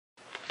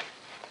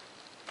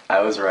I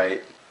was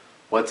right.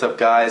 What's up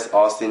guys,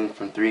 Austin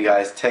from 3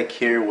 Guys Tech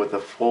here with a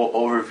full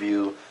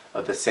overview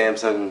of the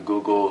Samsung and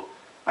Google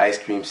ice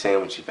cream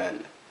sandwich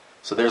event.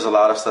 So there's a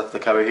lot of stuff to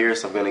cover here,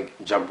 so I'm going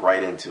to jump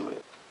right into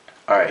it.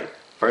 Alright,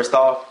 first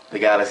off, the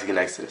Galaxy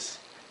Nexus.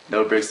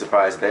 No big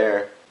surprise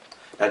there.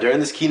 Now during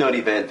this keynote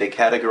event, they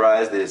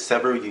categorized the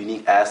several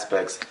unique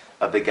aspects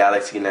of the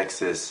Galaxy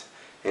Nexus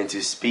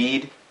into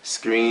speed,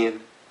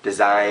 screen,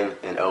 design,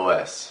 and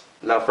OS.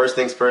 Now first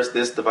things first,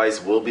 this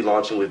device will be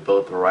launching with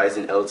both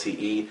Verizon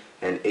LTE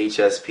and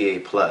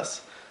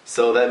HSPA+.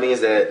 So that means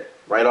that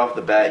right off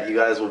the bat, you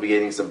guys will be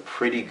getting some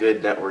pretty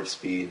good network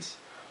speeds.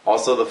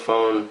 Also the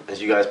phone,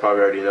 as you guys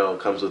probably already know,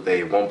 comes with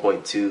a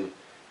 1.2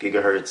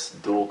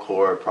 gigahertz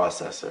dual-core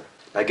processor.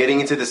 Now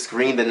getting into the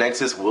screen, the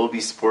Nexus will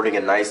be sporting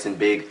a nice and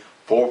big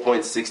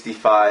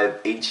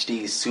 4.65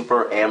 HD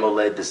Super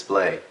AMOLED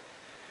display.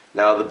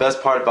 Now the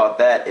best part about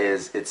that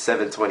is it's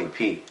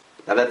 720p.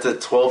 Now that's a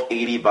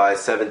 1280 by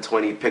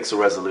 720 pixel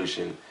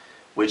resolution,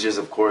 which is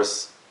of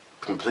course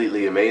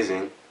completely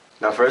amazing.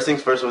 Now first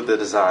things first with the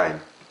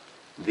design.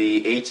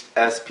 The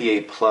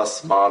HSPA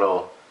Plus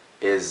model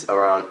is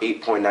around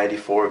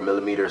 8.94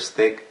 millimeters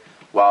thick,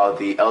 while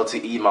the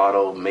LTE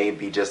model may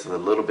be just a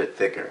little bit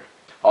thicker.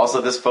 Also,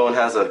 this phone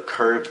has a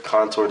curved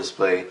contour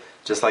display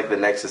just like the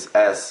Nexus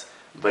S,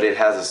 but it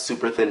has a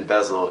super thin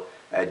bezel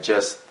at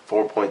just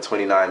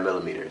 4.29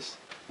 millimeters.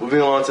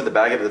 Moving on to the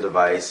back of the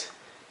device,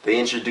 they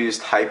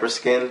introduced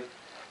Hyperskin,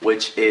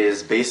 which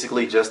is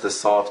basically just a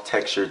soft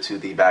texture to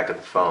the back of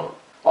the phone.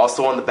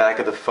 Also on the back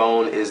of the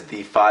phone is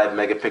the 5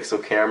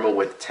 megapixel camera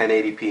with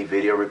 1080p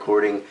video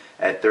recording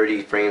at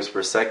 30 frames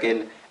per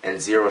second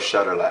and zero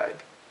shutter lag.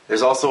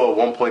 There's also a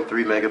 1.3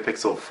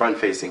 megapixel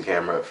front-facing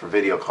camera for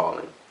video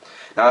calling.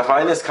 Now I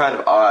find this kind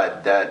of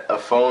odd that a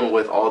phone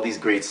with all these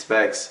great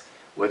specs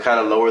would kind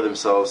of lower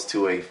themselves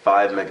to a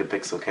 5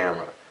 megapixel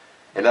camera.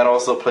 And that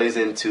also plays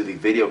into the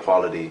video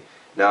quality.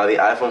 Now the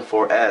iPhone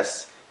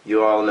 4S,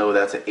 you all know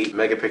that's an 8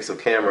 megapixel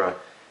camera,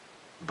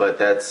 but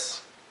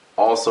that's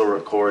also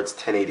records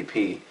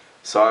 1080p.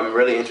 So I'm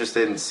really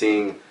interested in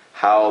seeing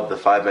how the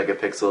 5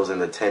 megapixels and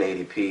the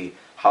 1080p,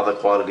 how the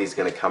quality is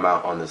going to come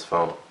out on this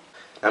phone.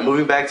 Now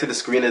moving back to the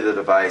screen of the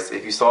device,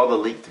 if you saw the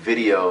leaked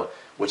video,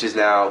 which is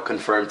now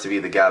confirmed to be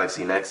the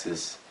Galaxy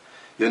Nexus,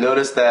 you'll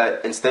notice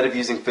that instead of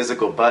using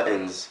physical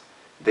buttons,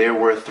 there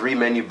were 3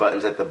 menu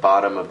buttons at the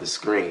bottom of the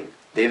screen.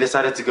 They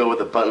decided to go with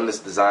a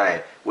buttonless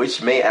design,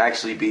 which may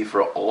actually be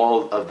for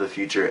all of the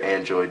future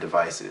Android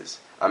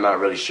devices. I'm not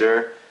really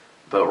sure,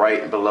 but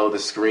right below the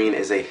screen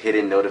is a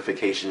hidden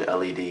notification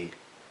LED.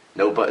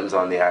 No buttons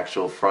on the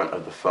actual front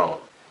of the phone.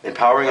 And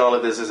powering all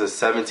of this is a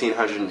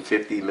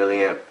 1750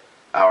 milliamp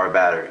hour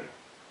battery.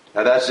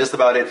 Now that's just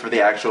about it for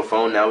the actual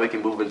phone. Now we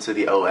can move into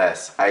the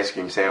OS, ice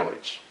cream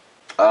sandwich.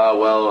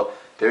 Well,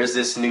 there's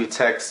this new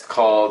text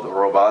called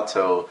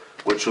Roboto,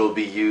 which will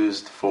be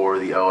used for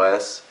the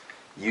OS.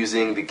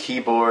 Using the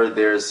keyboard,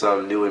 there's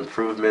some new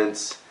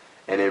improvements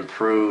and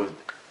improved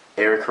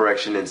error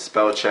correction and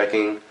spell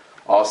checking.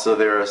 Also,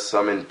 there are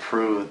some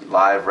improved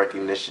live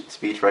recognition,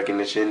 speech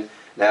recognition.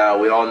 Now,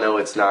 we all know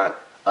it's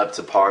not up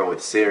to par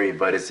with Siri,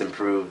 but it's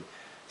improved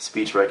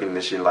speech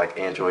recognition like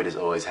Android has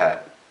always had.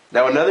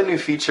 Now, another new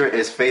feature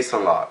is Face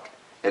Unlock,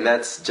 and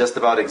that's just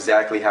about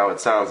exactly how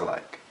it sounds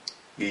like.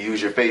 You use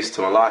your face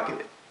to unlock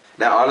it.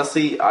 Now,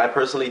 honestly, I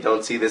personally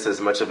don't see this as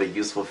much of a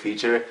useful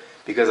feature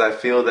because I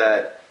feel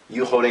that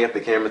you holding up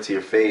the camera to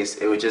your face,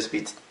 it would just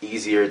be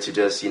easier to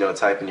just,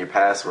 type in your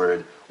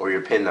password or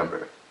your PIN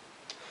number.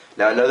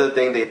 Now, another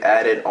thing they've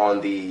added on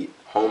the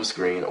home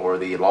screen or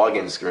the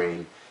login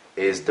screen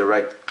is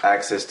direct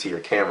access to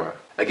your camera.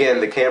 Again,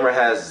 the camera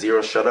has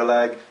zero shutter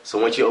lag,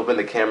 so once you open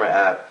the camera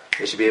app,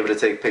 it should be able to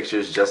take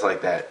pictures just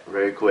like that,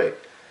 very quick.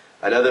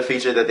 Another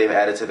feature that they've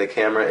added to the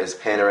camera is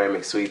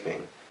panoramic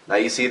sweeping. Now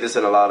you see this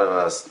in a lot of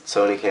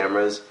Sony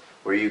cameras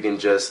where you can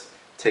just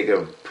take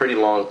a pretty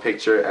long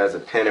picture as a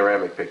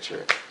panoramic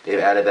picture. They've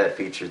added that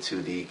feature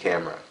to the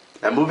camera.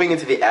 Now moving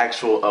into the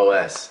actual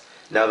OS.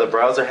 Now the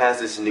browser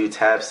has this new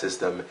tab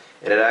system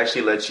and it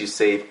actually lets you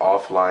save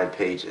offline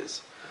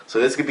pages. So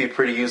this could be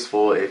pretty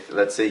useful if,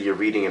 let's say, you're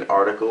reading an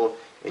article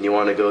and you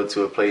want to go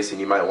to a place and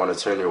you might want to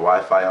turn your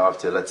Wi-Fi off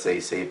to, let's say,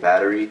 save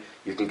battery.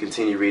 You can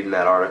continue reading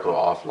that article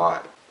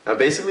offline. Now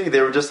basically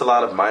there were just a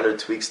lot of minor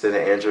tweaks to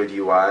the Android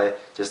UI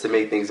just to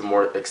make things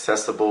more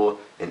accessible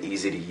and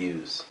easy to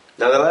use.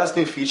 Now the last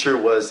new feature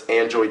was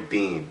Android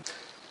Beam.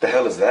 The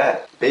hell is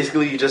that?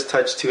 Basically you just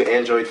touch two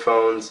Android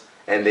phones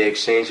and they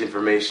exchange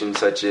information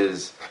such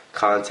as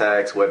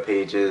contacts, web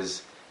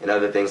pages, and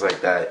other things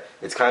like that.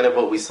 It's kind of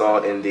what we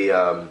saw in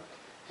the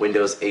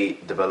Windows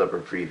 8 developer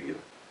preview.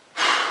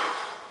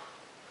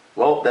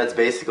 Well, that's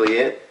basically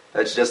it.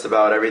 That's just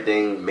about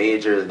everything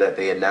major that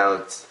they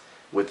announced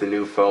with the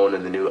new phone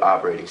and the new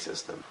operating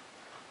system.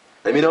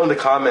 Let me know in the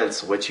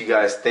comments what you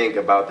guys think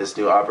about this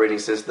new operating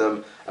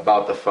system,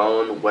 about the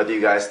phone, whether you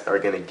guys are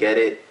going to get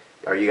it,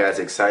 are you guys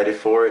excited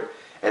for it,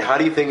 and how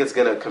do you think it's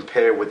going to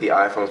compare with the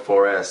iPhone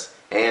 4S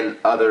and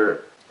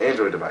other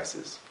Android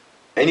devices.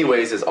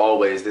 Anyways, as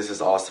always, this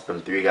is Austin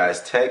from 3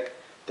 Guys Tech.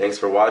 Thanks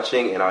for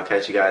watching, and I'll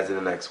catch you guys in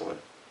the next one.